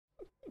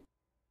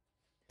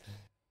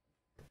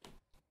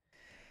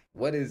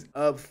What is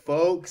up,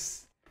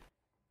 folks?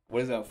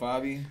 What is up,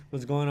 Fabi?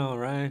 What's going on,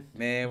 Ryan?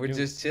 Man, we're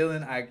just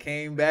chilling. I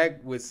came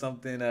back with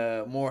something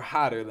more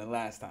hotter than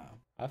last time.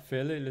 I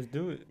feel it. Let's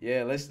do it.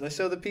 Yeah, let's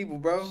show the people,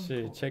 bro.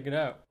 Shit, check it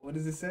out. What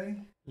does it say?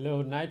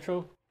 Lil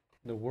Nitro,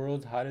 the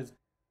world's hottest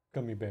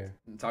gummy bear.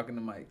 I'm talking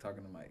to Mike.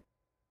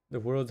 The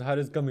world's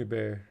hottest gummy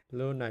bear,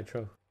 Lil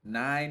Nitro.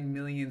 9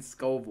 million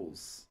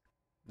Scovilles.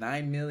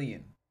 9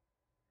 million.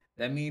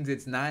 That means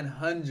it's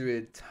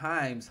 900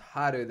 times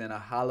hotter than a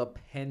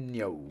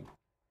jalapeno.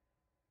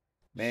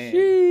 Man.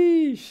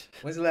 Sheesh.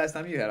 When's the last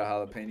time you had a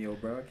jalapeno,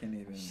 bro? I can't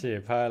even.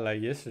 Shit, probably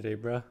like yesterday,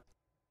 bro.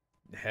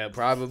 Hell,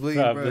 probably,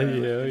 Hell bro.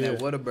 yeah. That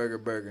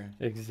Whataburger burger.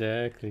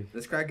 Exactly.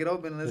 Let's crack it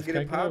open. Let's get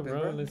it popping,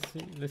 bro.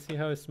 Let's see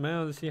how it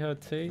smells. Let's see how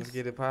it tastes. Let's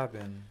get it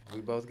popping. We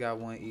both got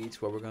one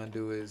each. What we're gonna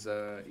do is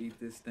eat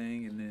this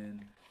thing, and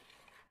then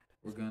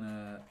we're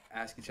gonna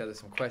ask each other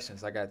some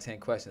questions. I got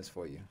 10 questions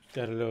for you.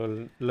 Got a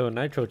little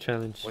Nitro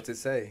challenge. What's it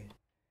say?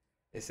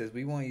 It says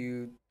we want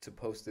you to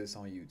post this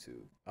on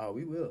YouTube. Oh,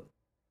 we will.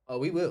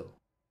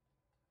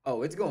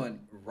 Oh, it's going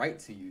right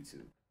to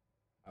YouTube.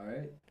 All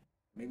right.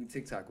 Maybe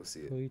TikTok will see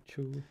it.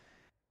 True.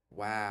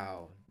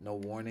 Wow. No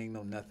warning,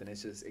 no nothing.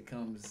 It's just,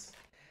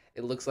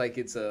 it looks like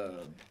it's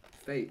a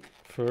fake.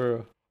 For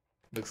real.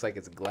 Looks like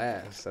it's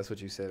glass. That's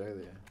what you said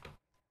earlier.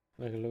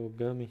 Like a little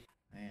gummy.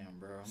 Damn,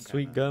 bro.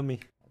 Sweet gummy.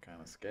 I'm kind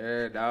of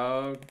scared,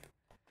 dog.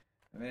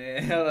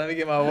 Man, let me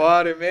get my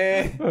water,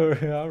 man.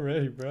 I'm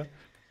ready, bro.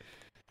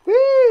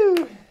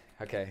 Woo!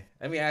 Okay,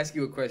 let me ask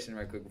you a question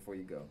right quick before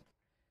you go.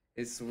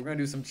 We're gonna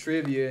do some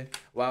trivia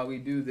while we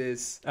do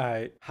this All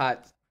right.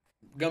 hot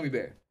gummy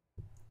bear.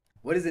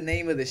 What is the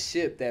name of the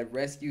ship that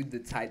rescued the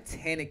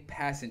Titanic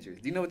passengers?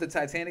 Do you know what the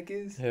Titanic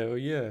is? Hell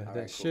yeah. All That right,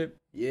 cool. ship.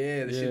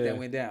 Yeah, the ship that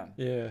went down.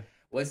 Yeah.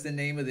 What's the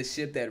name of the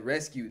ship that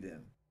rescued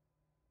them?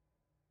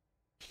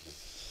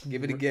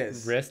 Give it a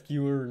guess.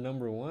 Rescuer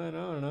number 1. I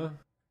don't know.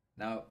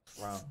 No,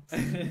 wrong.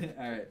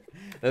 All right,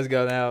 let's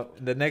go now.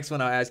 The next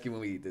one I'll ask you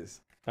when we eat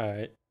this. All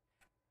right.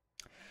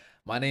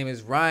 My name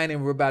is Ryan,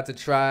 and we're about to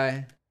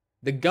try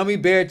the Gummy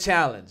Bear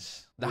Challenge,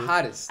 the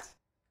hottest.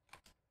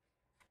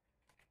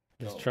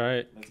 Let's try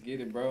it. Let's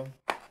get it, bro.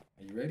 Are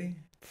you ready?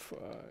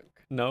 Fuck.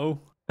 No.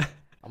 I'm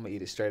gonna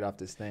eat it straight off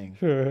this thing.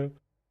 All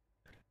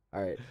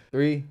All right,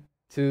 3,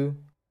 2.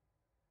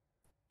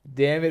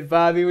 Damn it,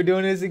 Fabi, we're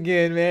doing this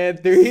again, man.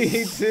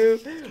 3, 2,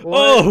 1.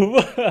 Oh!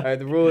 All right,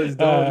 the rule is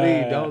don't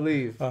leave. Don't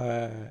leave.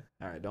 All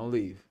right, don't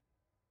leave.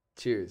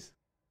 Cheers.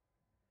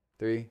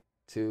 3,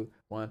 2,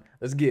 1.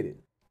 Let's get it.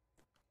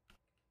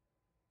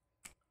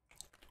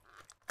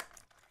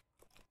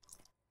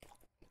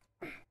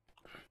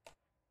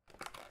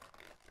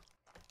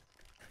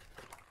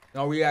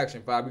 No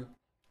reaction, Fabi.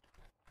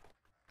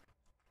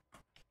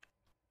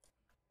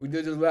 We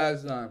did this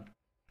last time.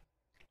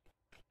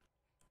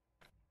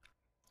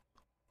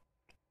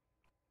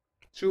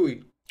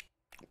 Chewy.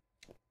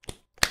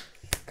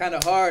 Kind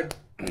of hard.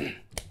 Woo!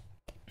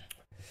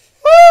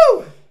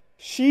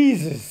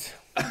 Jesus.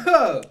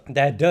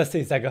 That does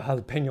taste like a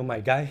jalapeno, my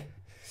guy.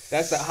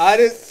 That's the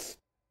hottest.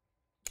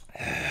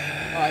 Oh,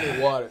 I need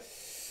water.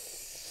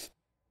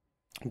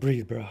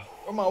 Breathe, bro.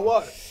 Where's my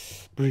water?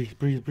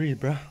 Breathe,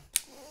 bro.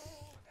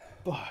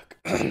 Fuck.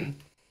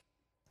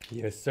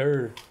 Yes,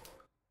 sir.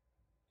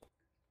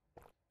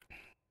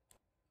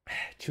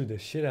 Chew the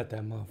shit out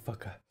that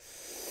motherfucker.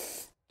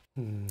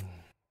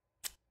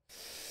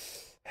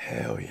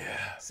 Hell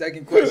yeah.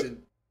 Second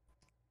question.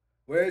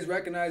 Where is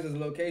recognized as a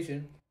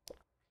location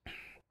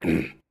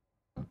of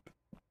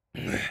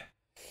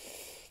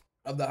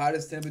the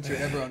hottest temperature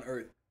ever on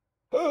Earth?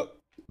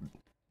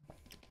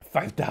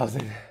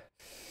 5,000.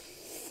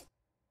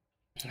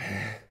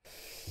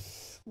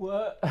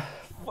 What?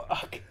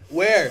 Fuck.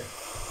 Where?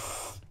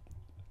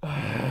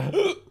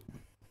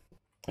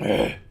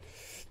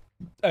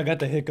 I got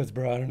the hiccups,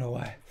 bro. I don't know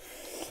why.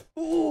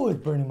 Ooh, it's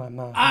burning my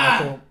mouth.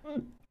 Ah!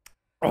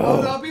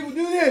 Oh, no, people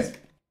do this.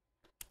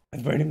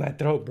 It's burning my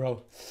throat,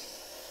 bro.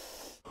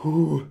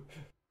 Ooh.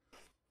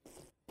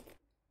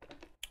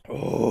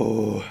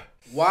 Oh.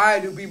 Why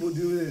do people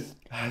do this?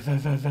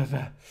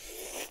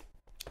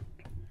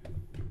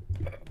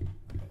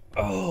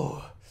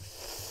 Oh.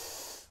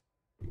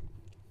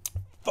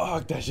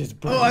 Fuck, that shit's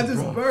burning, Oh, I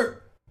just bro.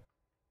 burped.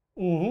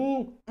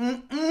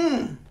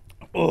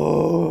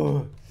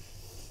 Oh.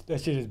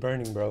 That shit is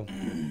burning, bro.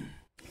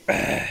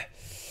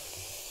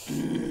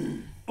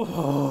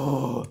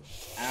 Oh.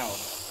 Ow.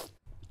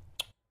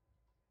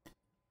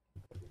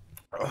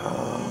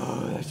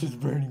 Oh, that shit's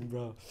burning,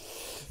 bro.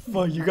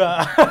 Fuck, you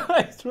got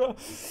ice, bro.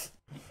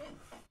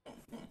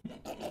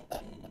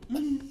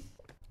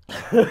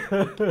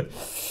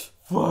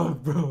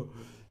 Fuck, bro.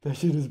 That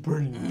shit is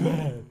burning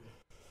bad.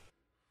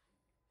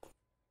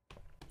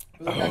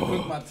 Feels like I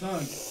cooked my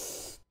tongue.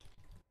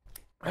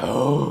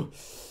 Oh.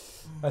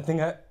 I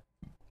think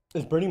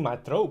it's burning my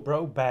throat,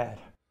 bro. Bad.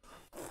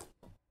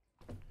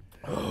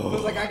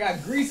 Feels like I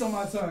got grease on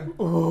my tongue.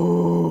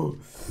 Oh.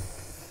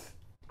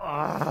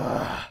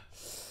 Ah.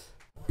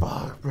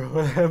 Fuck,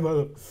 bro. That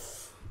mother.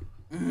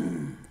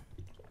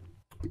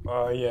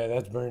 Oh, yeah,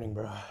 that's burning,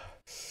 bro.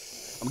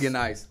 I'm getting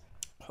ice.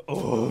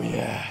 Oh,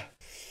 yeah.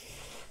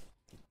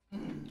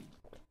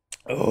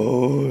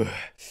 Oh.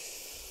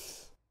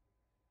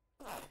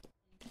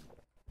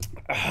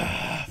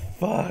 Ah,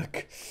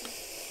 fuck.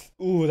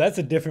 Ooh, that's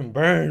a different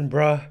burn,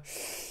 bruh.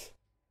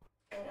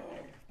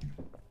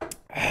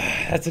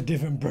 Ah, that's a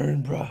different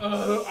burn, bruh.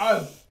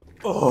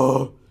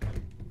 Oh.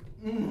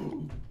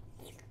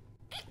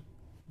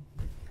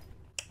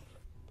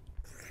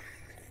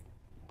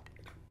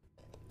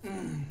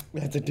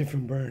 That's a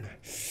different burn.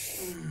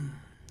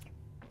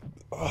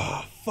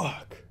 Oh,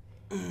 fuck.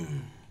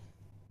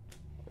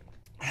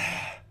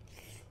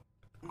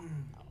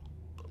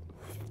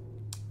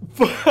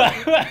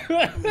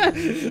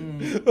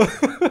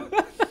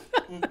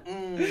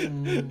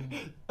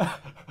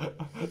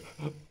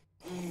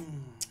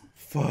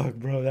 Fuck,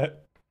 bro,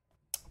 that.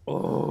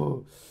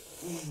 Oh,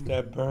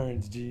 that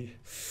burns, G.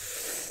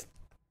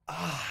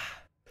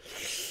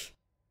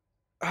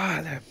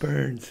 That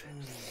burns.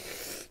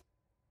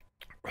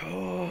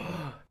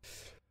 Oh.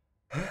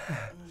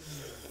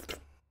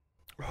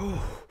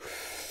 Oh.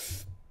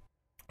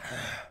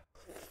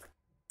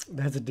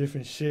 That's a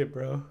different shit,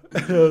 bro.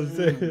 You know what I'm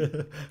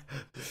saying?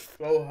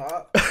 So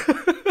hot.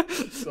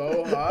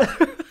 So hot.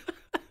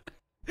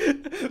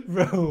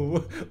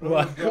 Bro,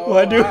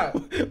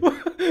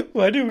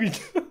 why do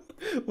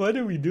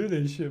we do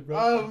this shit, bro? I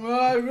have no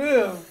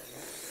idea.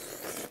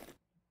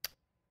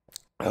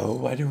 Oh,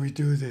 why do we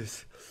do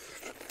this?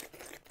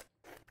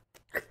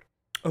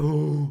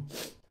 Oh.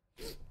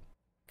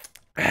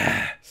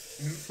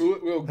 You chew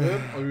it real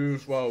good or you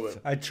just swallow it?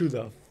 I chew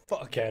the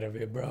fuck out of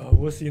it, bro.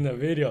 We'll see in the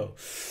video.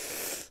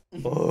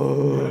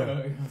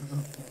 Oh.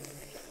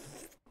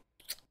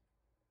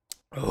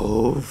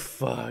 Oh,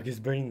 fuck. It's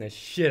burning the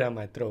shit out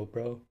my throat,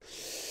 bro.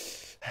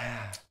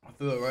 I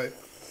feel it right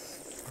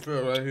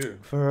here.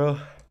 For real?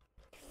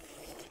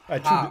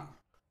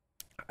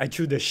 I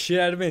chewed the shit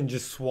out of it and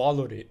just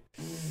swallowed it.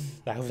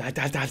 I was like,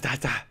 da, da, da,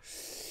 da.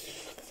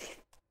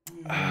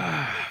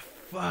 Ah,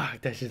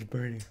 fuck. That shit's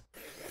burning.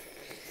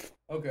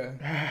 Okay.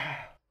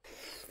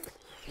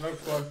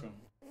 Next question.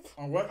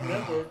 On what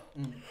network?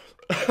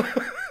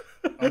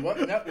 On what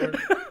network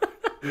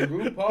did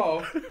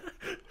RuPaul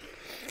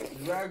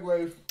Drag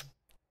Race?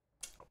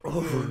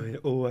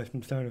 Oh,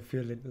 I'm starting to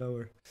feel it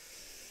lower.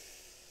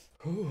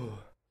 Ooh.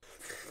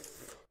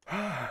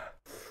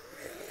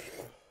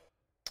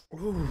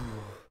 Ooh.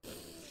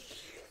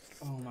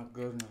 Oh my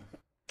goodness.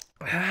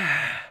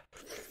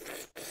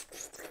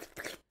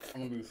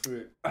 I'm gonna be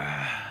sick.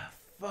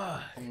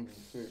 Fuck. I'm gonna be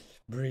sick.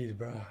 Breathe,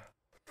 bro.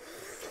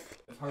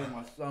 It's hurting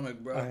my stomach,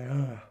 bro. I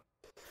know.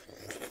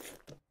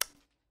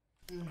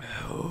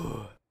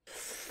 Ooh.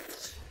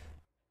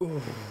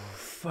 Ooh,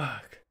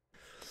 fuck.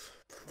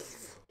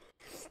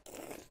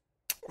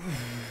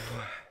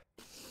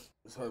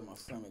 It's hurting my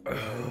stomach,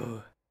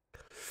 bro.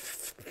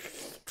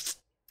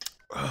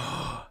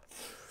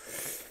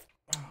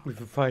 We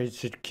probably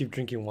should keep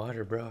drinking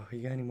water, bro.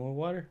 You got any more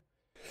water?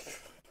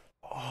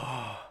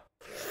 Oh.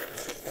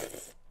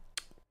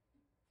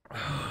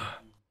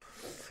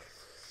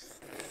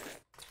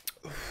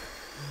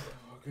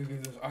 Okay,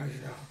 get this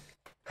ice out.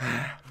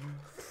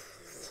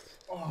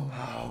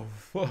 Oh,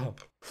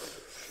 fuck.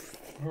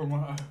 Hurt my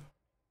eye.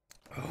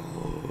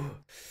 Oh.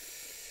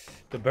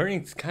 The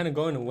burning's kind of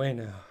going away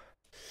now.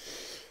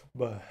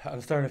 But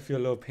I'm starting to feel a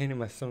little pain in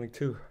my stomach,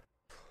 too.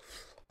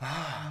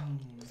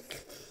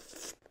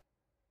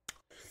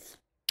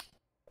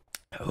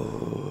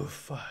 Oh,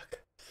 fuck.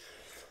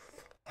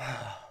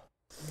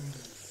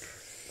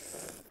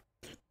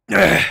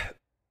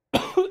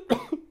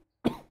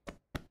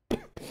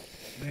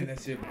 Man,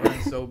 that shit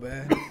burns so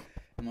bad.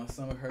 And my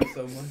stomach hurts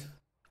so much.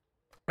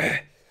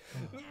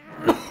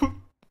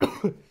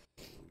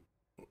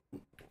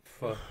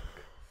 Fuck.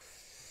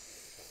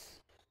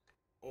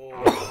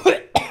 Oh.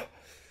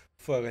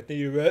 Fuck, I think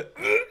you're right.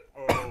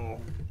 Oh.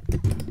 I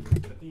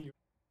think you're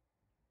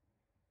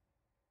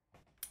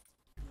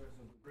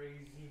some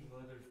crazy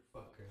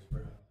motherfuckers,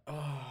 bro.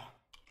 Oh.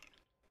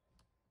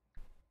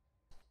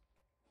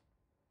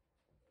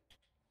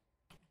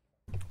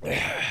 Oh,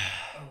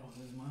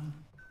 this is mine.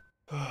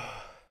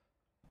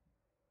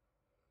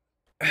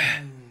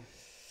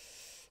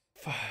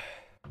 Fuck.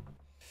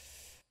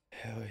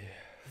 Hell yeah.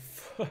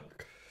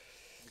 Fuck.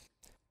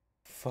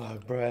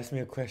 Fuck, bro. Ask me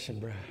a question,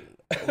 bro.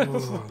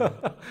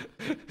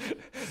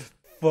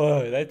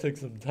 Fuck, that took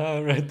some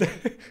time right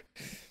there.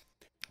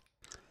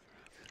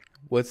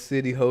 What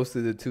city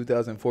hosted the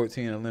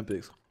 2014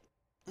 Olympics?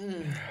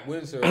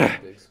 Windsor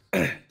Olympics.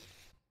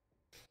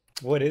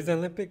 What is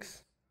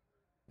Olympics?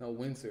 No,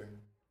 Windsor.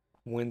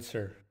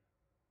 Windsor.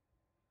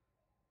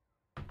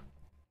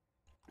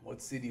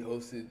 What city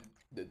hosted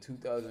the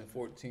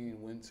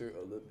 2014 Winter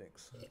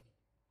Olympics?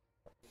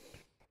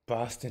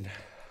 Boston.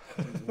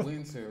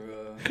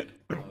 Winter,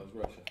 it's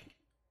Russia.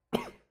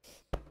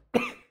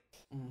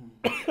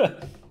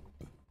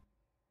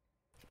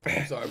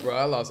 I'm sorry, bro.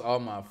 I lost all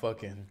my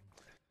fucking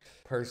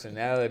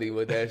personality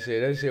with that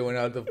shit. That shit went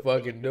out the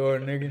fucking door,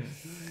 nigga.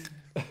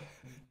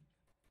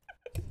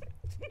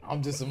 I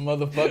I'm just a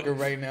motherfucker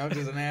right now. I'm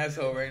just an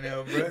asshole right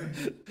now, bro.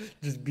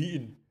 Just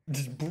beating.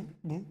 Just boop,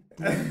 boop,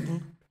 boop,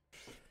 boop.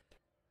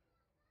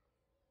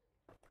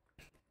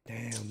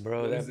 Damn,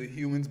 bro. What is the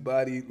human's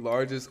body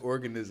largest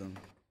organism?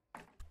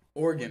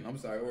 Organ. I'm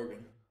sorry,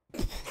 organ.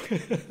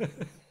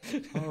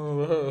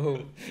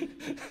 Oh,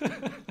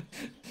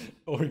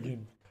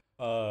 organ.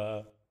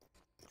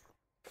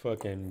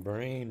 Fucking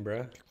brain,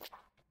 bro.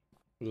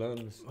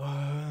 Lungs.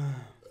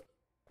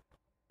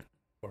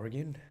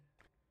 Organ?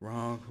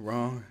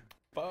 Wrong.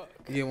 Fuck.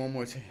 You get one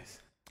more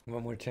chance.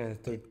 One more chance.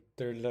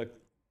 Third luck.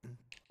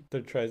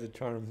 Third tries the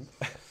charm.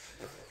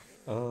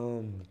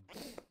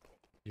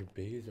 Your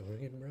biggest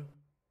organ, bro?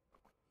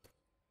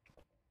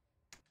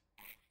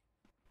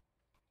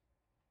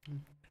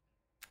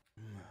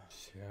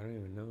 Shit, I don't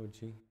even know,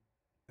 G.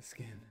 The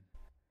skin.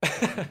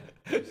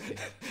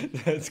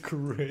 That's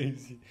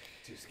crazy.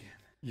 Your skin.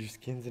 Your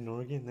skin's an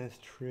organ? That's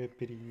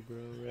trippity, bro.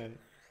 Right.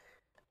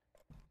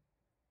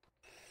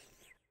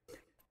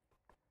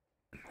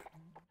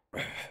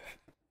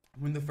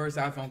 When the first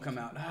iPhone come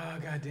out? Oh,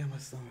 goddamn my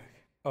stomach.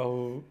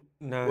 Oh,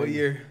 9. What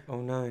year?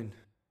 09.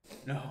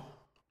 No.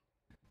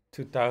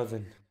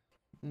 2000.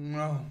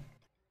 No.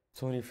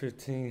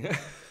 2015.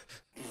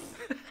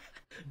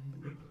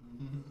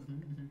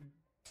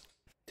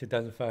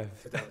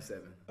 2005.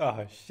 2007.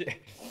 Oh,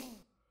 shit.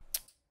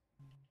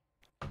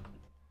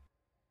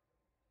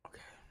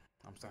 Okay.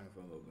 I'm starting to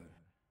feel a little better.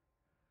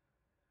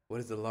 What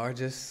is the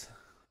largest?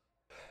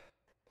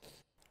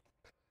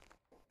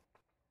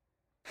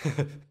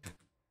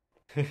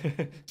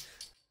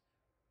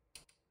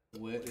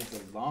 What is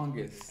the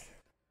longest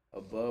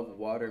above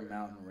water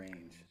mountain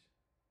range?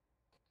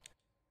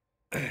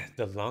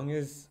 The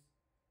longest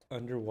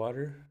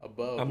underwater?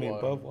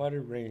 Above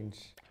water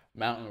range.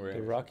 Mountain range.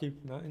 The Rocky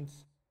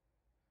Mountains?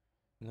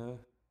 No.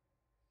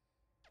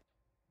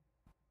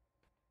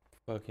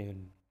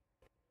 Fucking.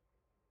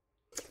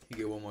 You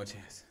get one more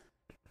chance.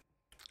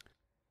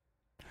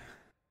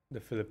 The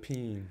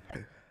Philippines.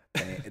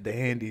 The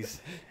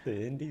Andes.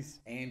 The Indies?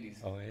 Andes.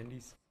 Oh,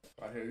 Andes.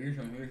 Right here, here's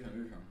some.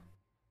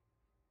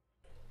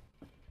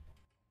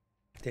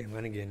 Damn, I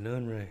didn't get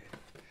none right.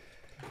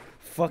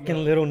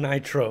 Fucking little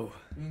Nitro.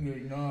 You can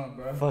get none,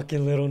 bro.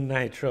 Fucking little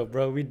Nitro,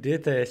 bro. We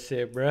did that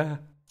shit, bro.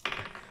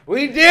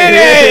 We did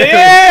it!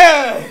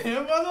 Yeah!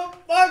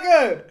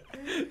 Motherfucker!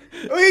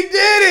 We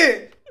did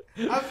it!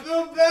 I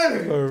feel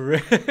better. For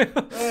real.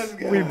 Let's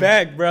go. We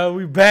back, bro.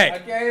 We I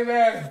back. came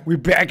back. We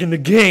back in the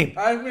game.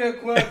 Ask me a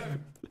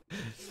question.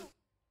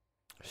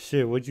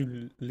 Shit, what'd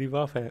you leave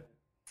off at?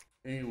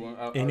 Anyone?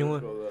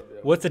 Anyone?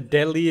 What's the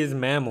deadliest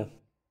mammal?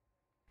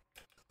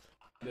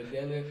 The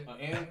deadlift?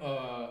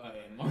 Animal.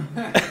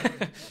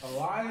 A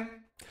lion?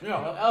 No,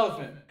 an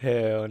elephant.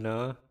 Hell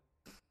no.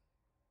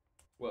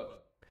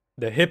 What?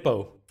 The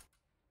hippo.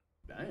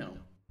 Damn.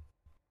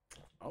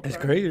 Okay. That's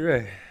crazy,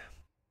 right?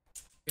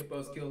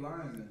 Hippos kill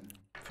lions. Then.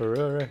 For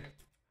real, right?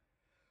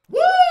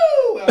 Woo!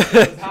 That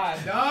was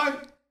hot,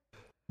 dog.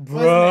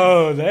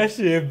 Bro, that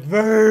shit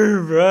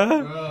burn,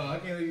 bro. Bro, I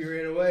can't believe you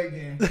ran away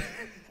again.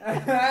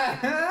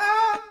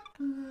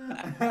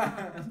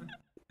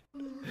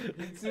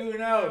 You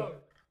 2-0.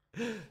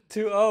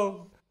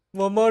 2-0.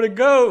 One more to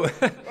go. Oh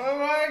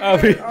my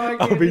God.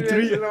 I'll be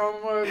 3. This is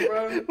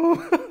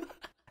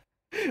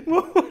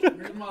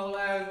my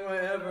last one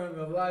ever in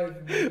the life.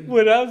 Dude.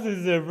 What else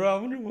is there, bro? I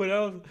wonder what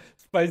else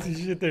spicy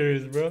shit there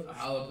is, bro. A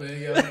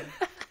jalapeno.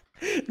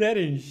 That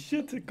ain't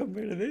shit to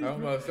compare to this. I'm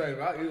bro. about to say,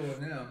 I'll eat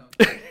one now.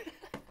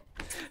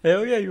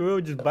 Hell yeah, you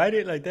will just bite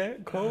it like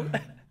that, cold.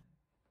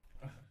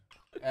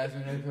 Ask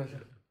me another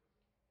question.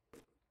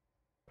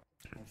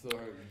 I'm so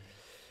hungry.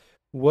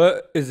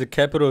 What is the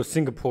capital of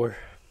Singapore?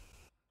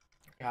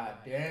 God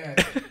damn.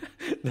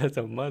 That's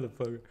a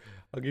motherfucker.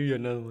 I'll give you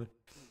another one.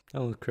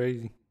 That was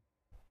crazy.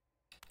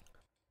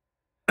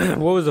 What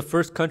was the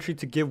first country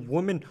to give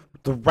women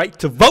the right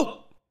to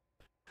vote?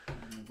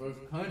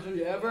 First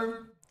country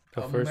ever?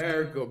 The first.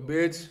 America,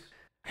 bitch.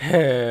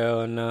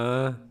 Hell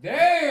nah.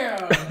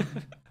 Damn.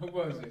 What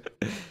was it?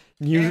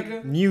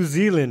 New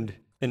Zealand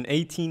in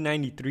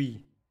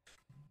 1893.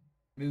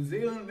 New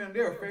Zealand,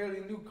 they're a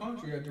fairly new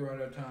country at around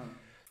that time.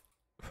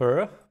 For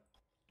real?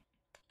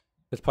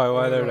 That's probably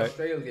why they're like.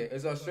 Australia.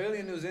 Is Australia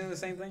and New Zealand the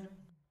same thing?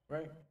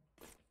 Right?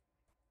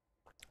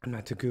 I'm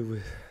not too good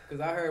with.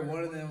 Because I heard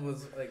one of them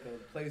was like a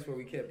place where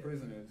we kept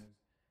prisoners.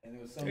 And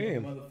there was some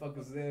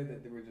motherfuckers there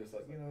that they were just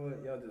like, you know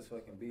what? Y'all just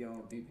fucking be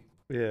on BB.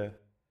 Yeah.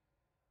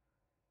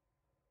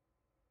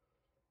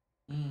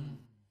 I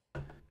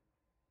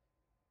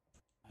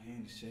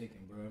ain't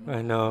shaking, bro.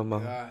 I know,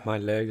 my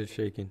legs are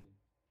shaking.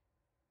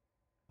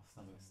 My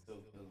stomach's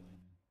still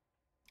feeling.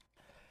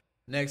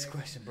 Next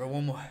question, bro.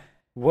 One more.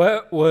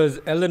 What was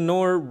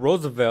Eleanor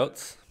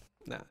Roosevelt's?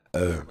 Nah. I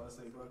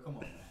say, bro, come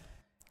on, man.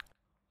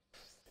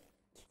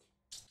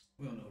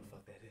 We don't know what the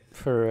fuck that is.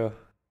 For real.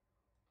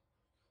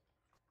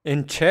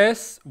 In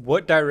chess,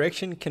 what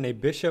direction can a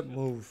bishop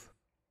move?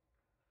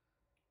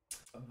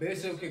 A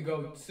bishop can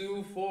go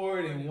 2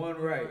 forward and 1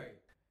 right.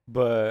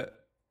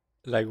 But,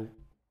 like,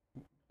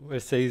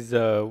 it says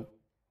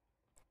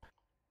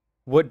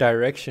What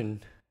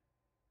direction?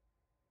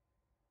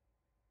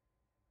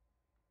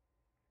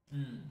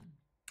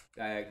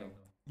 Diagonal.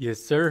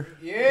 Yes, sir.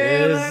 Yeah,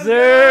 Yes, let's go.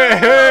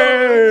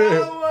 sir.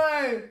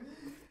 Got one.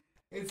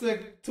 It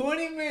took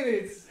 20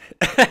 minutes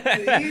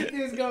to eat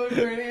this gummy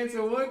bear and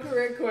answer one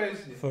correct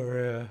question. For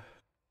real.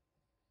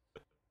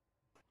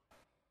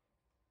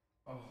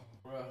 Oh,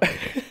 bro.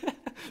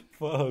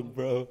 Fuck,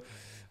 bro.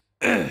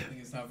 I think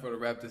it's time for to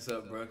wrap this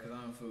up, bro, because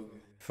I'm full.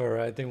 For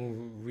I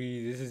think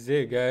this is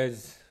it,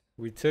 guys.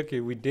 We took it.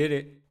 We did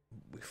it.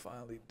 We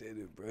finally did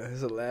it, bro.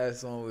 It's the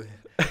last one.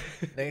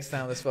 Next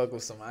time, let's fuck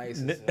with some ice.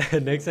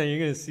 Next time you're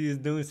gonna see us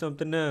doing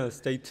something else.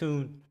 Stay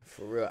tuned.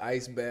 For real,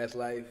 ice bath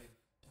life.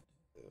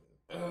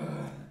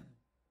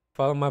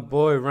 Follow my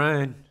boy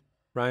Ryan.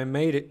 Ryan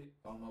made it.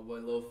 Follow my boy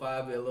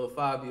Lil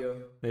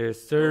Fabio.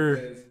 Yes, sir.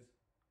 Lopez.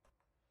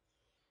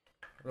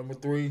 Number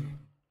 3.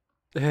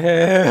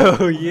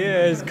 Hell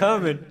yeah, it's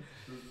coming.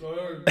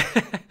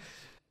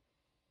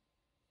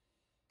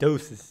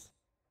 Doses.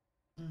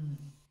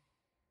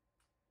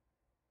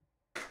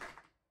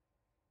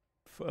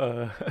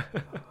 Fuck.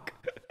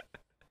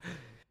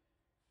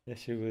 That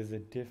shit was a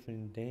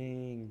different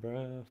thing,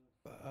 bro.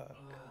 Fuck.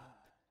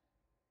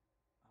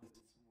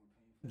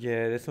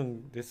 Yeah, this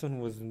one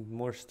was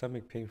more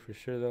stomach pain for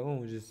sure. That one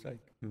was just like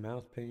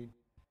mouth pain,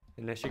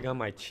 and that shit got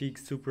my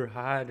cheeks super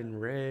hot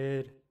and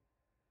red.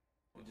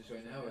 Just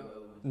right now, or the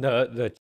other one? The